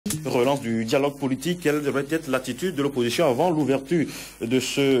relance du dialogue politique, quelle devrait être l'attitude de l'opposition avant l'ouverture de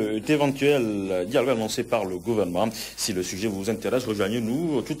cet éventuel dialogue annoncé par le gouvernement? Si le sujet vous intéresse,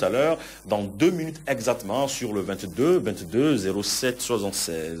 rejoignez-nous tout à l'heure, dans 2 minutes exactement, sur le 22 07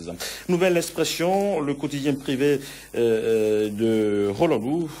 76. Nouvelle expression, le quotidien privé de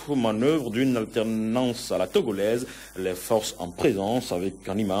Rolandou manœuvre d'une alternance à la togolaise, les forces en présence, avec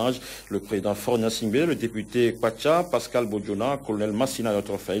en image le président Fornia Singbe, le député Kwacha, Pascal Bodjona, colonel Massina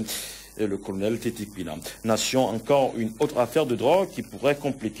Yotrofei et le colonel Tetikpina. Nation, encore une autre affaire de drogue qui pourrait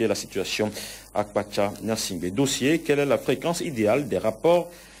compliquer la situation à Kwacha Nyasingbe. Dossier, quelle est la fréquence idéale des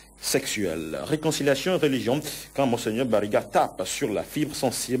rapports sexuels? Réconciliation et religion, quand Monseigneur Bariga tape sur la fibre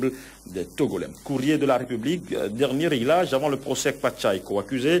sensible des Togolais. Courrier de la République, dernier réglage avant le procès Kwacha,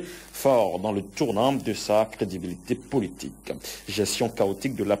 co-accusé, fort dans le tournant de sa crédibilité politique. Gestion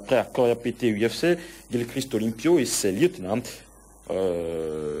chaotique de l'après-accord APT-UFC, Gilchrist Olympio et ses lieutenants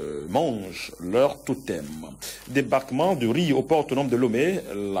mangent leur totem. Débarquement de riz au port autonome de Lomé,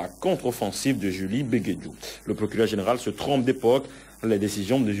 la contre-offensive de Julie Béguédou. Le procureur général se trompe d'époque, les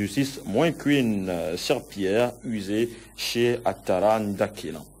décisions de justice moins qu'une serpillière usée chez Atara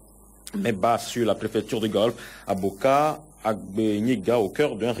Ndakela. Mais bas sur la préfecture de Golfe, à Boka, Agbenyega, au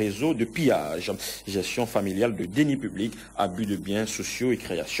cœur d'un réseau de pillage, gestion familiale de déni public, abus de biens sociaux et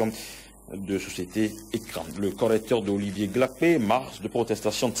création de sociétés écran. Le correcteur d'Olivier Glapé, marche de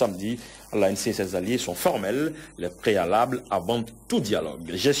protestation de samedi, l'ANC et ses alliés sont formels, les préalables avant tout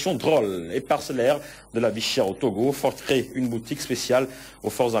dialogue. Gestion drôle et parcellaire de la vie chère au Togo, créer une boutique spéciale aux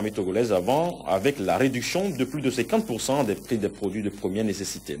forces armées togolaises avant, avec la réduction de plus de 50% des prix des produits de première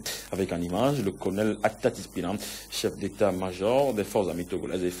nécessité. Avec en image le colonel Atatis Pinan, chef d'état-major des forces armées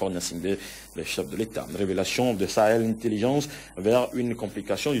togolaises, et Fornia Singbe, le chef de l'État. Révélation de Sahel Intelligence vers une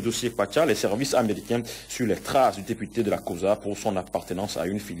complication du dossier Kwacha, les services américains sur les traces du député de la COSA pour son appartenance à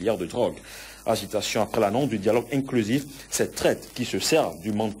une filière de drogue. Agitation après l'annonce du dialogue inclusif, cette traite qui se sert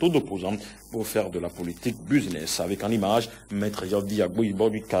du manteau d'opposant pour faire de la politique business. Avec en image, Maître Yodi Agbo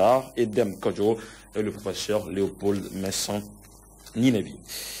du Car, Edem Kodjo et le professeur Léopold Messan Ninevi.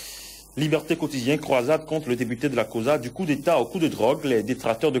 Liberté quotidienne, croisade contre le député de la COSA, du coup d'État au coup de drogue, les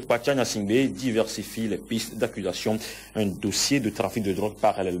détracteurs de Kwacha Nyasingbe diversifient les pistes d'accusation. Un dossier de trafic de drogue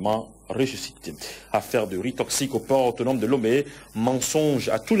parallèlement ressuscité. Affaire de riz toxique au port autonome de Lomé, mensonge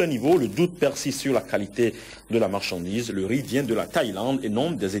à tous les niveaux, le doute persiste sur la qualité de la marchandise. Le riz vient de la Thaïlande et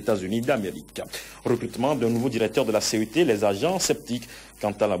non des États-Unis d'Amérique. Recrutement d'un nouveau directeur de la CET, les agents sceptiques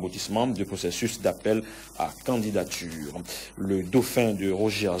quant à l'aboutissement du processus d'appel à candidature. Le dauphin de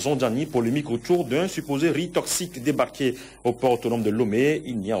Roger Zondiani, polémique autour d'un supposé riz toxique débarqué au port autonome de Lomé.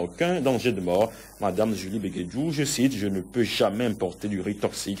 Il n'y a aucun danger de mort. Madame Julie Béguédou, je cite, « Je ne peux jamais importer du riz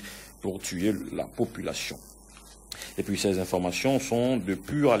toxique pour tuer la population ». Et puis ces informations sont de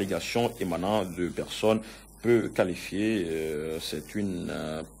pures allégations émanant de personnes peu qualifiées. C'est une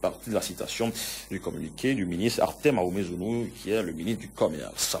partie de la citation du communiqué du ministre Artem Aoumezounou, qui est le ministre du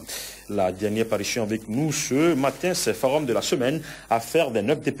Commerce. La dernière apparition avec nous ce matin, c'est Forum de la semaine, affaire des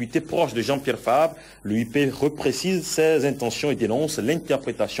 9 députés proches de Jean-Pierre Fabre. L'UIP reprécise ses intentions et dénonce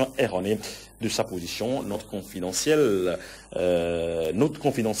l'interprétation erronée de sa position. Note confidentielle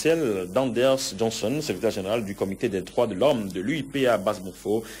d'Anders Johnson, secrétaire général du comité des droits de l'homme de l'UIP à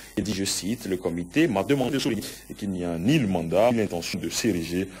Basse-Moufo, et dit, je cite, le comité m'a demandé de souligner qu'il n'y a ni le mandat ni l'intention de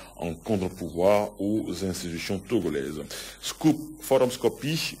s'ériger en contre-pouvoir aux institutions togolaises. Scoop, Forum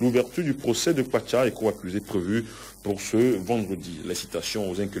Scopie, l'ouverture du procès de Kwacha et co-accusé prévu pour ce vendredi. Les citations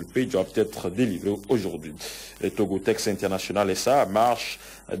aux inculpés doivent être délivrées aujourd'hui. Les Togo Tex International SA marche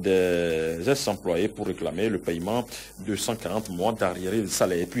des ex-employés pour réclamer le paiement de 140 mois d'arriérés de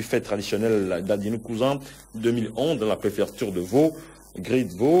salaire. Puis fête traditionnelle d'Adinou Cousin 2011 dans la préfecture de Vaud. Gré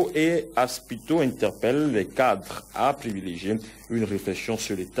de Vaud et Aspito interpelle les cadres à privilégier une réflexion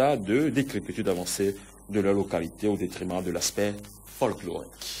sur l'état de décrépitude avancée de la localité au détriment de l'aspect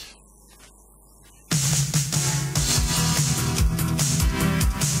folklorique.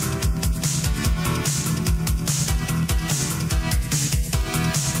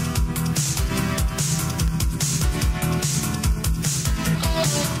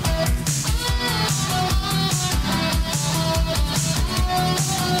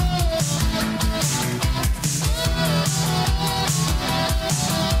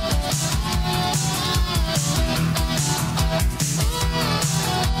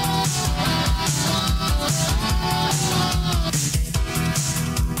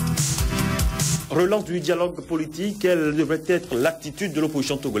 Relance du dialogue politique, quelle devrait être l'attitude de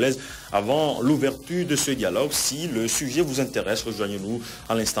l'opposition togolaise avant l'ouverture de ce dialogue? Si le sujet vous intéresse, rejoignez-nous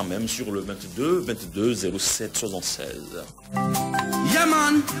à l'instant même sur le 22 22 07 76.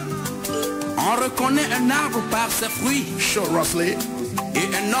 Yaman, on reconnaît un arbre par ses fruits et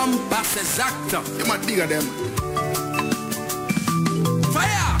un homme par ses actes.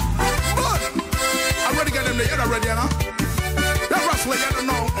 Fire! I'm ready to get them there. You're ready, huh? That Russell, you don't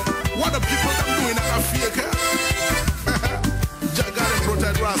know what the people are doing that are fake. Just gotta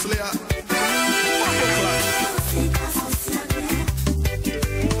protect Russell.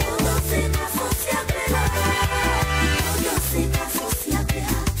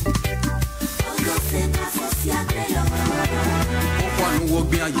 Pourquoi nous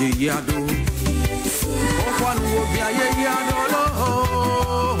bien yéyado? Pourquoi nous bien yéyado?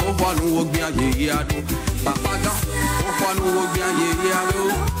 Pourquoi nous bien yéyado? Papa gan, pourquoi nous bien yéyado?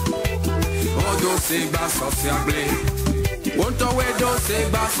 Odo se ba social blé. Wonto wedo se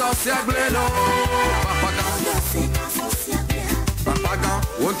ba social blé lo. Papa gan, papa gan,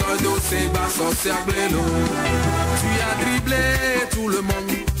 wonto do se ba social blé lo. Tu as dribblé tout le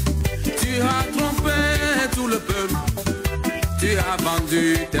monde. Tu as trompé tout le peuple. Tu as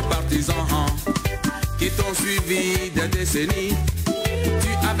vendu tes partisans qui t'ont suivi des décennies.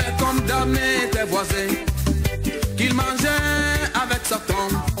 Tu avais condamné tes voisins qu'ils mangeaient avec Satan.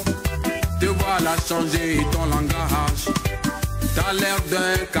 Te voilà changer ton langage. T'as l'air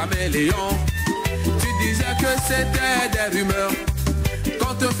d'un caméléon. Tu disais que c'était des rumeurs,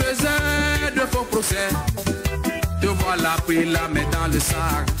 qu'on te faisait de faux procès. Te voilà pris la main dans le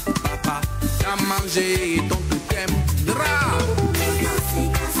sac. Papa, t'as mangé ton totem drap.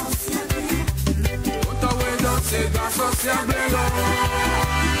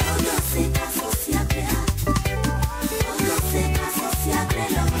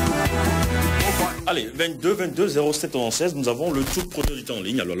 Allez, 22 22 07 16, nous avons le tout premier auditeur en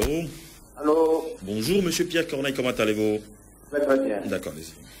ligne. Allô, allô. Allô. Bonjour, monsieur Pierre Corneille, comment allez-vous? Très bien. D'accord,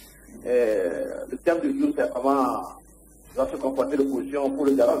 allez-y. Le thème du jour, c'est comment doit se comporter l'opposition pour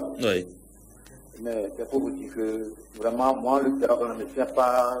le dialogue. Oui. Mais c'est pour vous dire que vraiment, moi, le dialogue ne me tient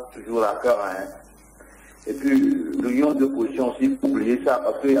pas toujours à cœur. Hein. Et puis, l'union de l'opposition aussi, il faut oublier ça,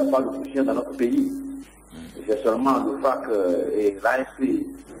 parce qu'il n'y a pas d'opposition dans notre pays. C'est seulement le FAC et l'ANC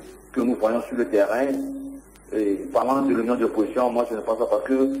que nous voyons sur le terrain. Et parlant de l'union de l'opposition, moi je ne pense pas, parce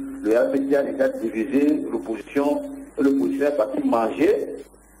que le RPT a déjà divisé l'opposition, et l'opposition est partie manger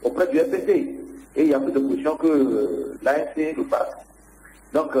auprès du RPT. Et il y a plus d'opposition que l'ANC et le FAC.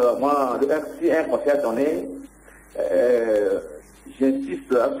 Donc moi, si un conseil est donné,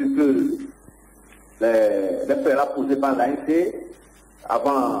 j'insiste à ce que les préalables posés par l'ANC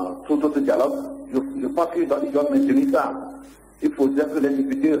avant tout autre dialogue, je pense qu'ils doivent maintenir ça. Il faudrait que les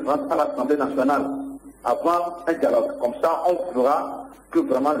députés rentrent à l'Assemblée nationale avant un dialogue. Comme ça, on fera que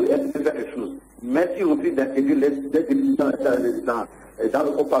vraiment le RPT fait quelque chose. Même s'il refuse d'intégrer les députés dans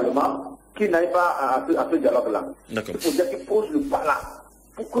le Parlement, qui n'aillent pas à ce dialogue-là. Il faudrait qu'ils posent le pas là,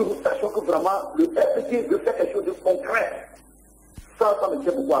 pour que nous sachions que vraiment le RPT veut faire quelque chose de concret. Ça me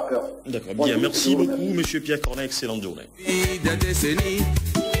tient beaucoup à cœur. D'accord, bien, merci beaucoup, monsieur Pierre Corneille, excellente journée. Des décennies,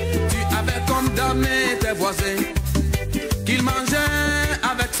 tu avais condamné tes voisins qu'ils mangeaient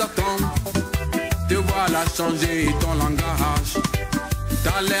avec Satan. Te voilà changer ton langage.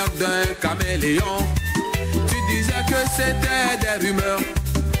 T'as l'air d'un caméléon. Tu disais que c'était des rumeurs,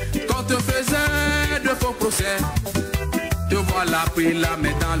 qu'on te faisait de faux procès. Te voilà pris la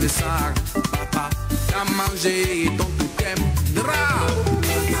main dans le sac. Papa, t'as mangé ton totem drap.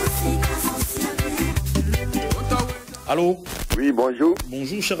 Allô? Oui, bonjour.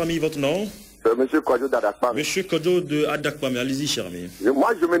 Bonjour, cher ami, votre nom? Monsieur Kodjo d'Adakpam. Monsieur Kodjo de Adakpam, allez-y, cher ami.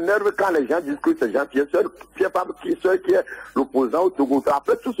 Moi, je m'énerve quand les gens disent que c'est Jean-Pierre seul, qui est l'opposant au Togo.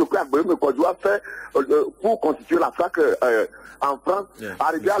 Après tout ce que Kodjo a fait pour constituer la FAC en France,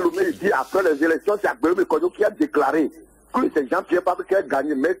 arrivé à Lomé, il dit après les élections, c'est Agbéme Kodjo qui a déclaré que c'est Jean-Pierre Fabre qui a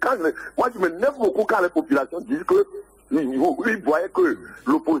gagné. Mais moi, je m'énerve beaucoup quand les populations disent que ils voyaient que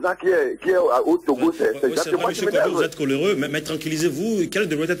l'opposant qui est au Togo, c'est Jean-Pierre. Monsieur Kodjo, vous êtes coléreux, mais tranquillisez-vous, quelle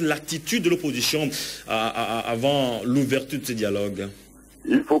devrait être l'attitude de l'opposition avant l'ouverture de ce dialogue?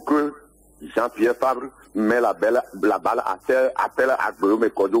 Il faut que Jean-Pierre Fabre met la balle à terre, appelle à Guillaume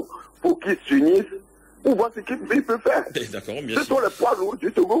Kodjo pour qu'ils s'unissent, pour voir ce qu'il peut faire. D'accord, bien sûr. Ce sont les poids lourds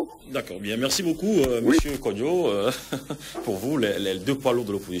du Togo. D'accord, bien. Merci beaucoup, monsieur Kodjo. Pour vous, les deux poids lourds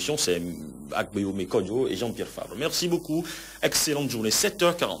de l'opposition, c'est Guillaume Kodjo et Jean-Pierre Fabre. Merci beaucoup. Excellente journée.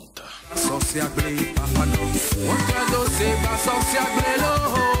 7h40.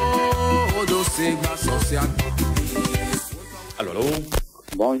 Allô, allô.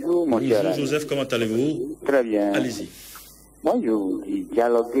 Bonjour, mon cher. Bonjour Joseph, comment allez-vous? Très bien. Allez-y. Moi, je vous dis,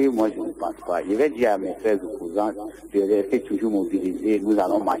 dialoguer, moi, je ne pense pas. Je vais dire à mes frères opposants de rester toujours mobilisés. Nous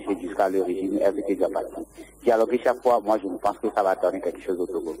allons marcher jusqu'à le régime RPT Diapatou. Dialoguer chaque fois, moi, je ne pense que ça va donner quelque chose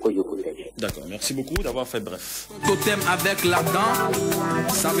d'autre que je protège. D'accord, merci beaucoup d'avoir fait bref. Totem avec la dent,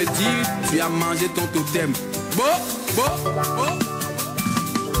 ça veut dire tu as mangé ton totem. Bo.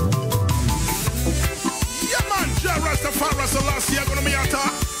 Yeah, man, Rastafari, Selassie, gonna be at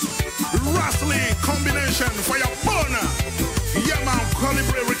Wrestling combination for your phone. Yeah, man,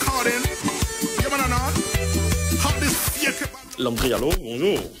 Calibre recording. Yeah, man, how this fake. Landry, allô,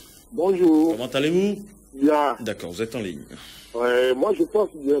 bonjour. Bonjour. Comment allez-vous? Bien. D'accord, vous êtes en ligne. Moi, je pense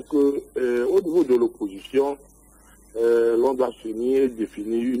bien que au niveau de l'opposition, l'on doit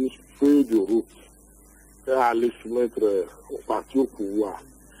définir une feuille de route et aller soumettre au parti au pouvoir.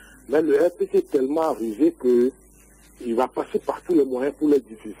 Mais le RPC est tellement arrivé que il va passer par tous les moyens pour les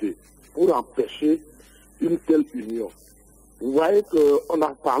diviser, pour empêcher une telle union. Vous voyez qu'on a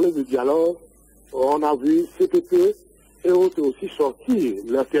parlé de dialogue, on a vu CPP et autres aussi sortir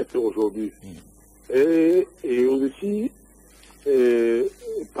leur tête aujourd'hui. Et aussi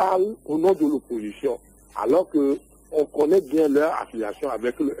parlent au nom de l'opposition, alors qu'on connaît bien leur affiliation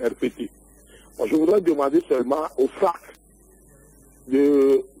avec le RPT. Bon, je voudrais demander seulement aux FAC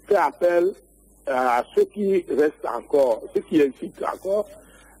de faire appel à ceux qui restent encore, ceux qui incitent encore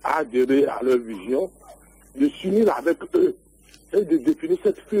à adhérer à leur vision, de s'unir avec eux et de définir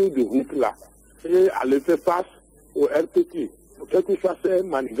cette feuille de route-là et à le faire face au RPT. Quel que soit ces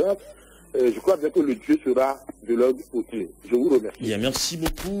manigances, je crois bien que le Dieu sera de leur côté. Je vous remercie. Bien, merci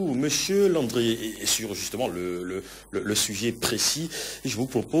beaucoup, Monsieur Landry. Et sur justement le sujet précis, je vous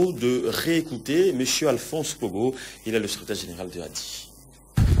propose de réécouter Monsieur Alphonse Pogo. Il est le secrétaire général de ADI.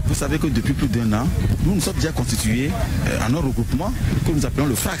 Vous savez que depuis plus d'1 an, nous sommes déjà constitués en un regroupement que nous appelons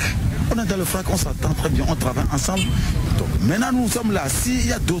le FRAC. On est dans le FRAC, on s'entend très bien, on travaille ensemble. Donc maintenant nous sommes là. S'il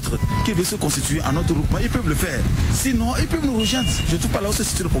y a d'autres qui veulent se constituer en notre regroupement, ils peuvent le faire. Sinon, ils peuvent nous rejoindre. Je ne trouve pas là où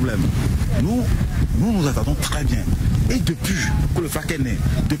c'est le problème. Nous attendons très bien. Et depuis que le FRAC est né,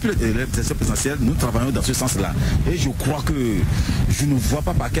 depuis l'élection présidentielle, nous travaillons dans ce sens-là. Et je crois que je ne vois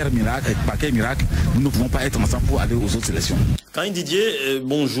pas par quel miracle, nous ne pouvons pas être ensemble pour aller aux autres élections. Karine Didier,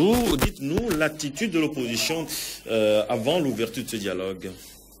 bonjour. Dites-nous l'attitude de l'opposition avant l'ouverture de ce dialogue.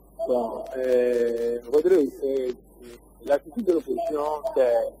 Bon, Rodrigue, l'attitude de l'opposition,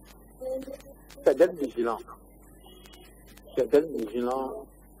 c'est d'être vigilant. C'est d'être vigilant,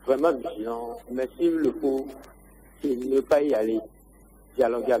 vraiment vigilant, mais s'il le faut, ne pas y aller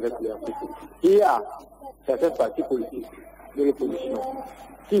dialoguer avec le RPC. Il y a certains partis politiques de l'opposition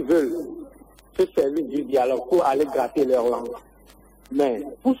qui veulent se servir du dialogue pour aller gratter leur langue. Mais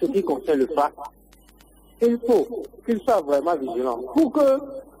pour ce qui concerne le FAC, il faut qu'ils soient vraiment vigilants pour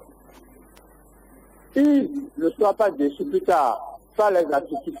qu'ils ne soient pas déçus plus tard par les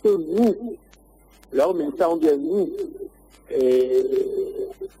attitudes que nous, leurs militants ou bien nous, et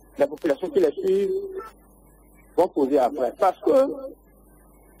la population qui les suit, vont poser après. Parce que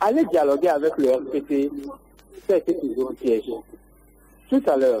aller dialoguer avec le RPT, ça a été toujours un piège. Tout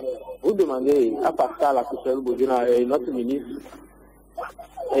à l'heure, vous demandez à Pascal, à Boudina et notre ministre,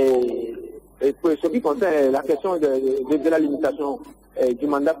 et pour ce qui concerne la question de la limitation du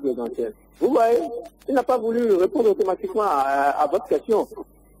mandat présidentiel. Vous voyez, il n'a pas voulu répondre automatiquement à votre question.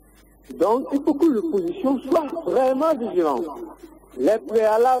 Donc, il faut que l'opposition soit vraiment vigilante. Les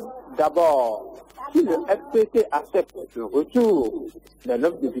préalables, d'abord, si le FPT accepte le retour des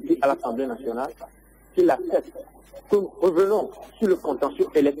 9 députés à l'Assemblée nationale, s'il accepte que nous revenons sur le contentieux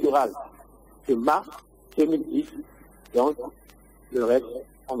électoral de mars 2010, donc le reste,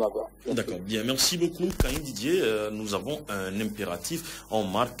 on va voir. D'accord, bien, merci beaucoup Karine Didier. Nous avons un impératif, on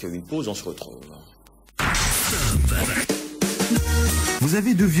marque une pause, on se retrouve. Vous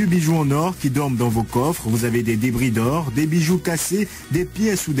avez de vieux bijoux en or qui dorment dans vos coffres, vous avez des débris d'or, des bijoux cassés, des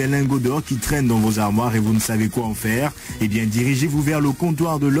pièces ou des lingots d'or qui traînent dans vos armoires et vous ne savez quoi en faire. Eh bien, dirigez-vous vers le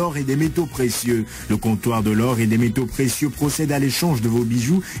comptoir de l'or et des métaux précieux. Le comptoir de l'or et des métaux précieux procède à l'échange de vos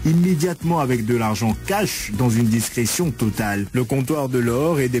bijoux immédiatement avec de l'argent cash dans une discrétion totale. Le comptoir de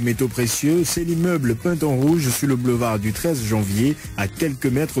l'or et des métaux précieux, c'est l'immeuble peint en rouge sur le boulevard du 13 janvier, à quelques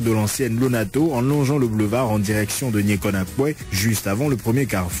mètres de l'ancienne Lonato, en longeant le boulevard en direction de Niekonakwe, juste avant le premier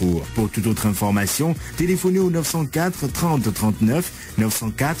carrefour. Pour toute autre information, téléphonez au 904 30 39,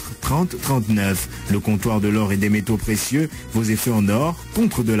 904 30 39. Le comptoir de l'or et des métaux précieux, vos effets en or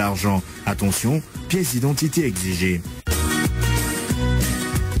contre de l'argent. Attention, pièce d'identité exigée.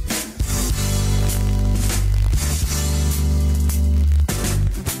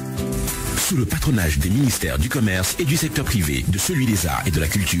 sous le patronage des ministères du commerce et du secteur privé, de celui des arts et de la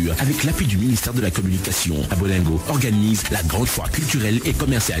culture, avec l'appui du ministère de la communication. Abolingo organise la grande foire culturelle et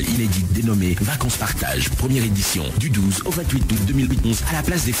commerciale inédite dénommée Vacances Partage, première édition, du 12 au 28 août 2011 à la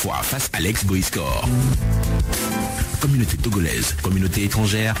place des foires face à l'ex-Boiscore. Communauté togolaise, communauté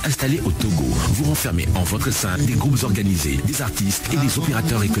étrangère installée au Togo. Vous renfermez en votre sein des groupes organisés, des artistes et des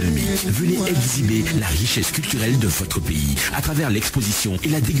opérateurs économiques. Venez exhiber la richesse culturelle de votre pays à travers l'exposition et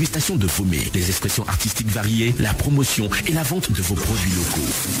la dégustation de vos mets, les expressions artistiques variées, la promotion et la vente de vos produits locaux.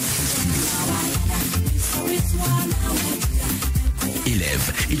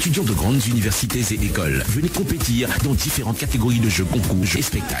 Élèves, étudiants de grandes universités et écoles, venez compétir dans différentes catégories de jeux, concours et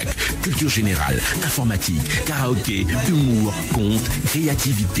spectacles. Culture générale, informatique, karaoké, humour, contes,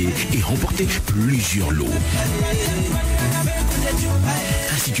 créativité et remporter plusieurs lots.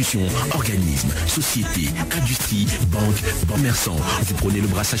 Institutions, organismes, sociétés, industries, banques, commerçants. Vous prenez le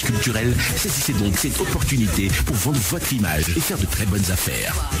brassage culturel, saisissez donc cette opportunité pour vendre votre image et faire de très bonnes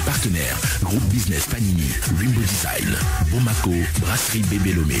affaires. Partenaires, groupe business Panini, Rainbow Design, Bomako, Brasserie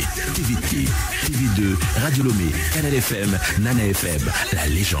Bébé Lomé, TVT, TV2, Radio Lomé, Canal FM, Nana FM, la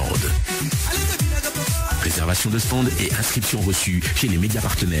légende. Réservation de stand et inscription reçue chez les médias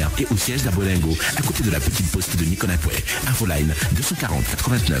partenaires et au siège d'Abolingo, à côté de la petite poste de Niconapoué. Infoline 240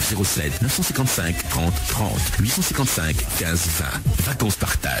 89 07 955 30 30 855 15 20. Vacances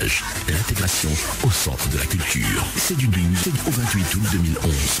Partage. L'intégration au centre de la culture. C'est du 12 au 28 août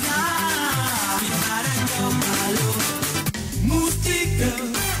 2011. Moustique,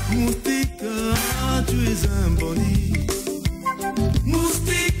 moustique, tu es un boni.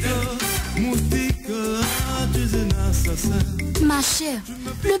 Moustique, moustique, tu es un assassin. Ma chère,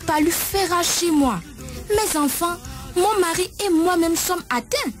 le palu fera chez moi. Mes enfants, mon mari et moi-même sommes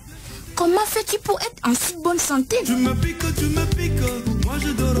atteints. Comment fais-tu pour être en si bonne santé? Tu me piques, moi je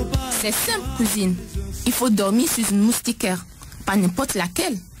dors pas. C'est simple, cousine. Il faut dormir sur une moustiquaire. Pas n'importe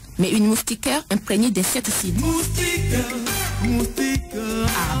laquelle, mais une moustiquaire imprégnée d'insecticides. Moustiquaire, moustiquaire.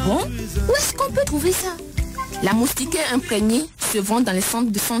 Ah bon? Où est-ce qu'on peut trouver ça? La moustiquaire imprégnée se vend dans les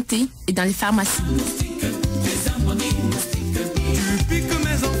centres de santé et dans les pharmacies. Tu piques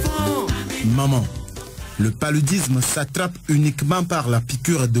mes enfants. Maman, le paludisme s'attrape uniquement par la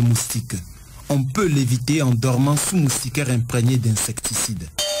piqûre de moustiques. On peut l'éviter en dormant sous moustiquaire imprégnée d'insecticides.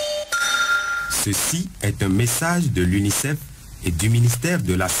 Ceci est un message de l'UNICEF et du ministère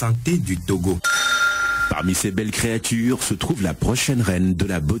de la Santé du Togo. Parmi ces belles créatures se trouve la prochaine reine de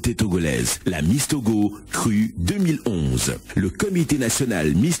la beauté togolaise, la Miss Togo Crue 2011. Le comité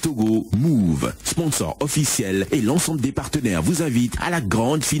national Miss Togo Move, sponsor officiel, et l'ensemble des partenaires vous invitent à la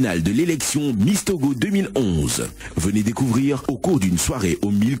grande finale de l'élection Miss Togo 2011. Venez découvrir au cours d'une soirée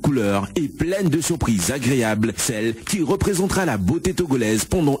aux 1000 couleurs et pleine de surprises agréables, celle qui représentera la beauté togolaise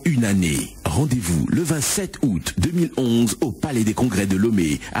pendant une année. Rendez-vous le 27 août 2011 au Palais des Congrès de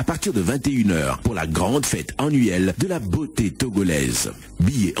Lomé à partir de 21h pour la grande fête annuelle de la beauté togolaise.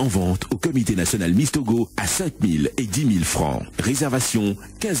 Billets en vente au comité national Miss Togo à 5 000 et 10 000 francs. Réservation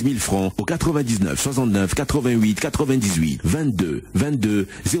 15 000 francs au 99 69 88 98 22 22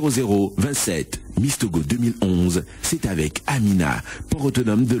 00 27. Miss Togo 2011, c'est avec Amina, Port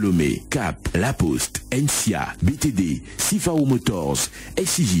Autonome de Lomé, Cap, La Poste, NCA, BTD, Sifao Motors,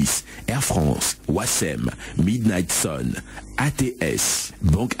 Exigis, Air France, Wassem, Midnight Sun, ATS,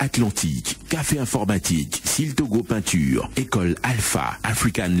 Banque Atlantique, Café Informatique, Sil Togo Peinture, École Alpha,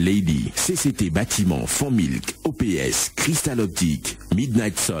 African Lady, CCT Bâtiment, Fonmilk, OPS, Crystal Optique,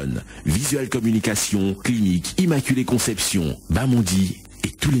 Midnight Sun, Visual Communication, Clinique, Immaculée Conception, Bamondi et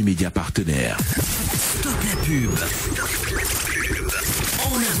tous les médias partenaires. Stop la pub.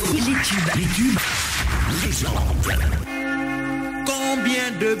 On a les tubes. Légende. Combien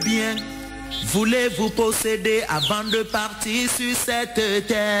de biens voulez-vous posséder avant de partir sur cette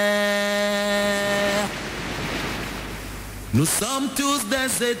terre? Nous sommes tous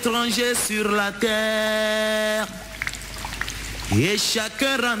des étrangers sur la terre et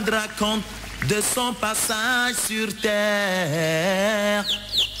chacun rendra compte de son passage sur terre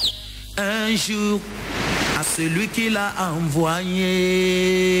un jour à celui qui l'a envoyé.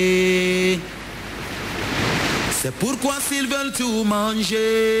 C'est pourquoi s'ils veulent tout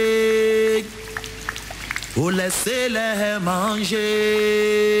manger, vous laissez-les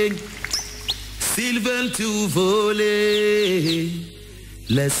manger. S'ils veulent tout voler,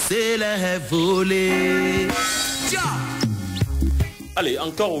 laissez-les voler. Tiens. Allez,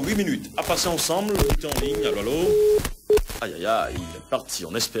 encore 8 minutes à passer ensemble. Tu es en ligne, allô, allô. Aïe, aïe, aïe, il est parti.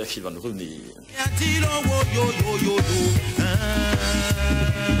 On espère qu'il va nous revenir.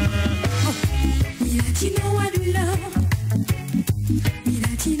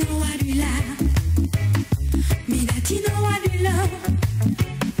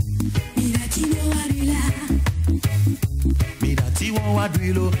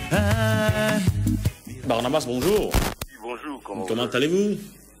 Barnabas, bonjour. Bonjour, comment allez-vous?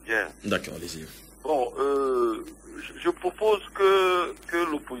 Bien. D'accord, allez-y. Bon, je propose que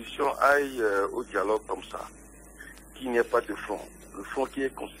l'opposition aille au dialogue comme ça, qu'il n'y ait pas de front. Le front qui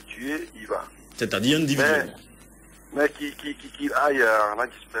est constitué, il va. C'est-à-dire individuellement. Mais qu'il aille en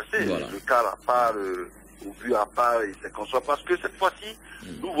disperser, voilà. Le cas à part, au but à part, et c'est qu'on soit. Parce que cette fois-ci,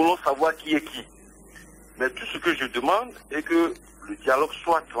 nous voulons savoir qui est qui. Mais tout ce que je demande est que le dialogue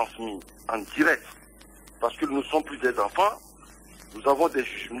soit transmis en direct. Parce que nous ne sommes plus des enfants. Nous avons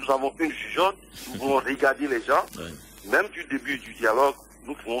une jugeote, nous voulons regarder les gens. Même du début du dialogue,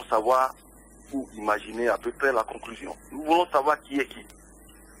 nous voulons savoir ou imaginer à peu près la conclusion. Nous voulons savoir qui est qui.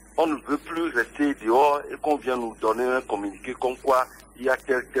 On ne veut plus rester dehors et qu'on vienne nous donner un communiqué comme quoi il y a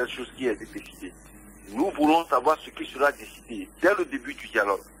telle chose qui est décidée. Nous voulons savoir ce qui sera décidé dès le début du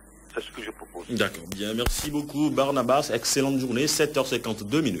dialogue. C'est ce que je propose. D'accord, bien, merci beaucoup Barnabas. Excellente journée,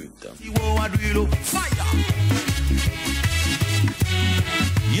 7h52 minutes.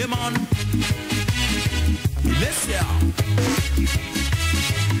 Yeah, man.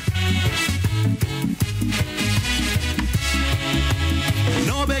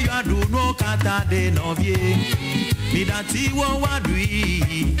 No be you do no kata de no vie. Mi dati wo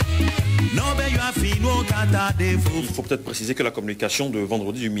wadui. Il faut peut-être préciser que la communication de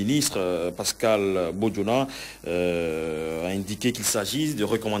vendredi du ministre Pascal Bodjona a indiqué qu'il s'agit de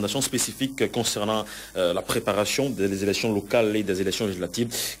recommandations spécifiques concernant la préparation des élections locales et des élections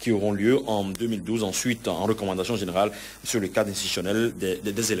législatives qui auront lieu en 2012. Ensuite, en recommandation générale sur le cadre institutionnel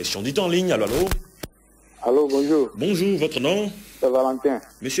des élections. Dites en ligne, allô, allô. Allô, bonjour. Bonjour, votre nom? C'est Valentin.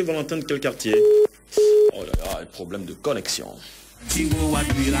 Monsieur Valentin, de quel quartier? Oh là là, problème de connexion. Tout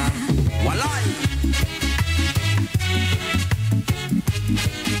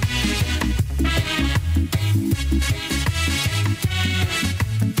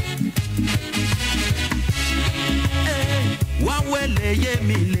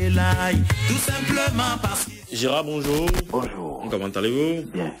simplement parce que... Gérard, bonjour. Bonjour. Comment allez-vous?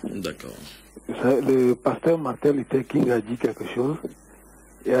 Bien. D'accord. Le pasteur Martin Luther King a dit quelque chose.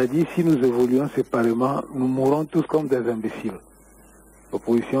 Il a dit, si nous évoluons séparément, nous mourrons tous comme des imbéciles.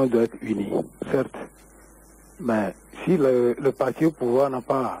 L'opposition doit être unie, certes. Mais si le parti au pouvoir n'a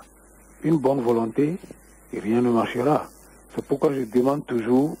pas une bonne volonté, rien ne marchera. C'est pourquoi je demande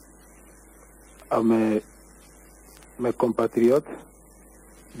toujours à mes compatriotes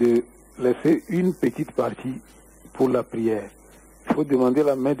de laisser une petite partie pour la prière. Il faut demander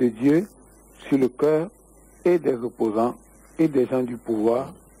la main de Dieu sur le cœur et des opposants et des gens du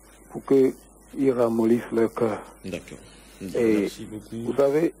pouvoir pour qu'ils ramollissent leur cœur. D'accord. Et merci beaucoup. Vous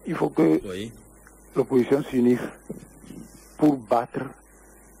savez, il faut que l'opposition s'unisse pour battre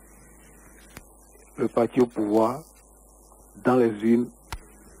le parti au pouvoir dans les urnes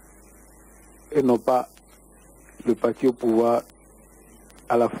et non pas le parti au pouvoir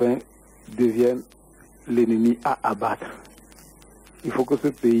à la fin devienne l'ennemi à abattre. Il faut que ce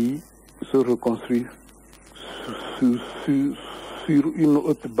pays se reconstruise sur une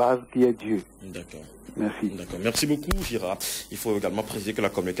autre base qui est Dieu. D'accord. Merci. D'accord. Merci beaucoup, Gérard. Il faut également préciser que la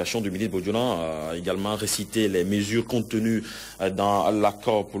communication du ministre Bodjona a également récité les mesures contenues dans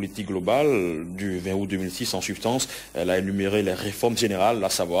l'accord politique global du 20 août 2006 en substance. Elle a énuméré les réformes générales, à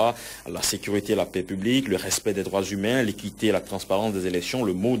savoir la sécurité et la paix publique, le respect des droits humains, l'équité et la transparence des élections,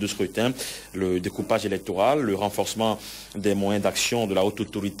 le mode de scrutin, le découpage électoral, le renforcement des moyens d'action de la haute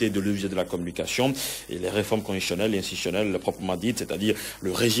autorité de levier de la communication et les réformes constitutionnelles et institutionnelles proprement dites, c'est-à-dire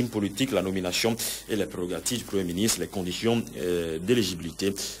le régime politique, la nomination et les prérogatives du Premier ministre, les conditions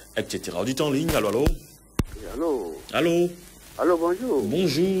d'éligibilité, etc. Dites en ligne, allô, allô. Allô. Allô. Allô, bonjour.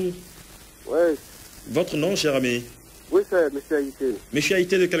 Bonjour. Ouais. Votre nom, cher ami? Oui, c'est M. Haïté. M.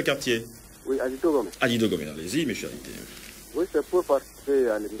 Haïté de quel quartier? Oui, Adido Gomé. Adido Gomé, allez-y, M. Haïté. Oui, c'est pour participer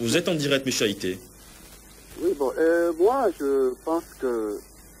à l'émission. Vous êtes en direct, M. Haïté. Oui, bon, moi, je pense que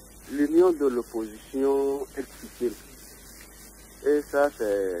l'union de l'opposition est utile. Et ça,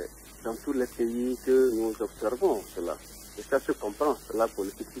 c'est dans tous les pays que nous observons cela. Et ça se comprend, c'est la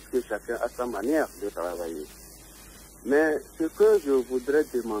politique, puisque chacun a sa manière de travailler. Mais ce que je voudrais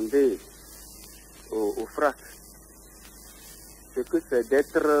demander aux FRAC, c'est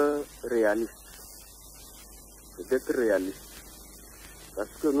d'être réaliste. C'est d'être réaliste. Parce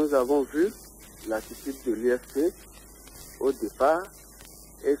que nous avons vu l'attitude de l'UFP au départ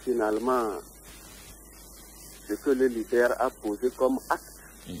et finalement ce que le leader a posé comme acte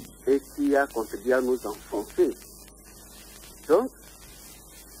et qui a contribué à nous enfoncer. Donc,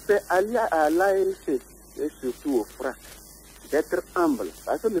 c'est à l'ANC et surtout aux frères, d'être humble.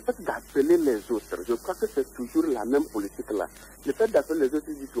 Parce que le fait d'appeler les autres, je crois que c'est toujours la même politique là. Le fait d'appeler les autres,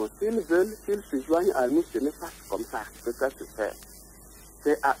 ils disent, s'ils veulent, s'ils se joignent à nous, ce n'est pas comme ça que ça se fait.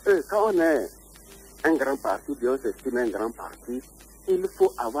 C'est à eux. Quand on est un grand parti, bien on s'estime un grand parti, il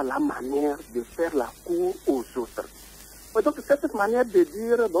faut avoir la manière de faire la cour aux autres. Et donc cette manière de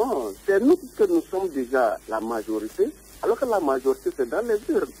dire, bon, c'est nous que nous sommes déjà la majorité, alors que la majorité c'est dans les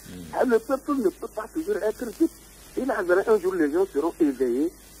urnes. Et le peuple ne peut pas toujours être vite. Il arrivera un jour, les gens seront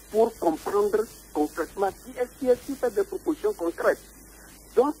éveillés pour comprendre concrètement qui fait des propositions concrètes.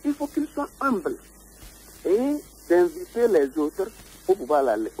 Donc il faut qu'ils soient humbles et d'inviter les autres pour pouvoir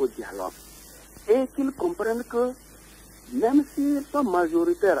aller au dialogue. Et qu'ils comprennent que même s'ils sont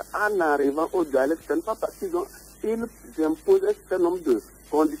majoritaires en arrivant au dialogue, ce n'est pas parce qu'ils imposent un certain nombre de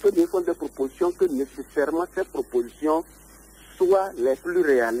conditions, ils font des propositions que nécessairement ces propositions soient les plus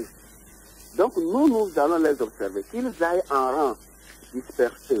réalistes. Donc nous allons les observer. Qu'ils aillent en rang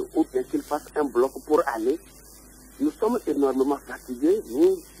dispersé ou bien qu'ils fassent un bloc pour aller, nous sommes énormément fatigués,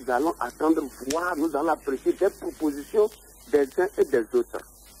 nous allons attendre voir, nous allons apprécier des propositions des uns et des autres.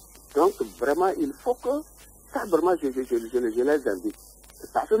 Donc vraiment il faut que ça vraiment je les invite.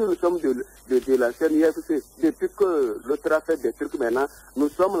 Parce que nous sommes de l'ancienne IFC. Depuis que l'autre a fait des trucs maintenant, nous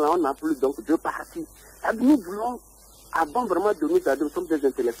sommes là, on n'a plus donc deux partis. Nous voulons, avant vraiment de nous aider, nous sommes des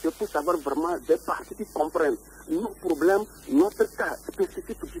intellectuels pour savoir vraiment des partis qui comprennent nos problèmes, notre cas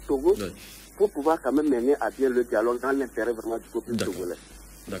spécifique du Togo, pour pouvoir quand même mener à bien le dialogue dans l'intérêt vraiment du peuple togolais.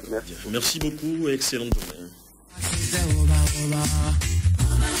 D'accord. Merci beaucoup et excellente journée.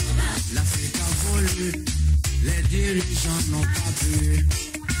 L'Afrique a voulu, les dirigeants n'ont pas pu.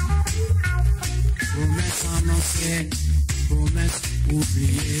 Promesses annoncées, promesses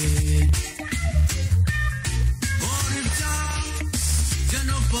oubliées. Corruption,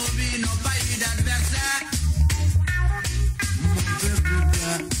 xénophobie n'ont pas eu d'adversaire.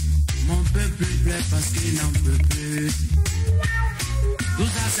 Mon peuple pleure parce qu'il n'en peut plus. Tout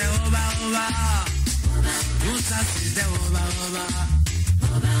ça c'est oba. Tout ça c'est oba.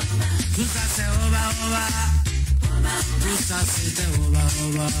 Tout ça c'est oba. Tout ça c'était oba.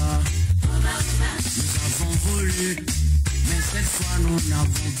 Nous avons voulu, mais cette fois nous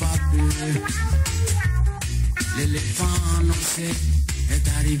n'avons pas pu. L'éléphant annoncé est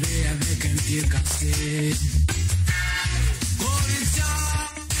arrivé avec un pied cassé. Corruption,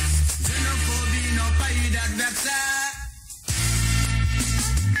 xénophobie n'ont pas eu d'adversaire.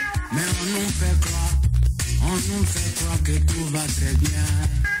 Mais on nous fait croire que tout va très bien.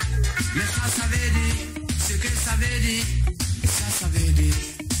 Mais ça veut dire, ce que ça veut dire, ça veut dire.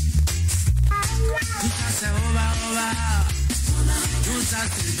 Tout ça c'est oba. Tout ça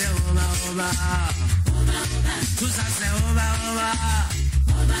c'est oba. Tout ça c'est oba.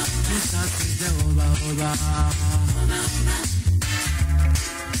 Tout ça c'est oba.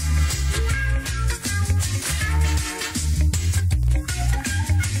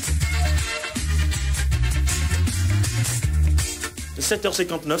 «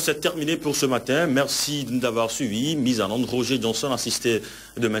 7h59, c'est terminé pour ce matin. Merci d'avoir suivi. Mise en onde, Roger Johnson, assisté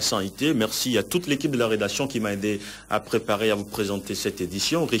de Médecins IT. Merci à toute l'équipe de la rédaction qui m'a aidé à préparer et à vous présenter cette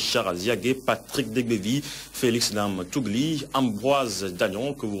édition. Richard Aziagué, Patrick Degbevi, Félix Nam Tougli, Ambroise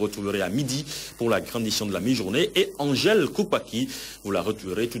Dagnon, que vous retrouverez à midi pour la grande édition de la mi-journée, et Angèle Koupaki, vous la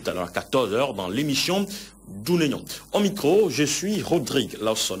retrouverez tout à l'heure à 14h dans l'émission Dounéon. Au micro, je suis Rodrigue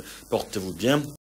Lawson. Portez-vous bien.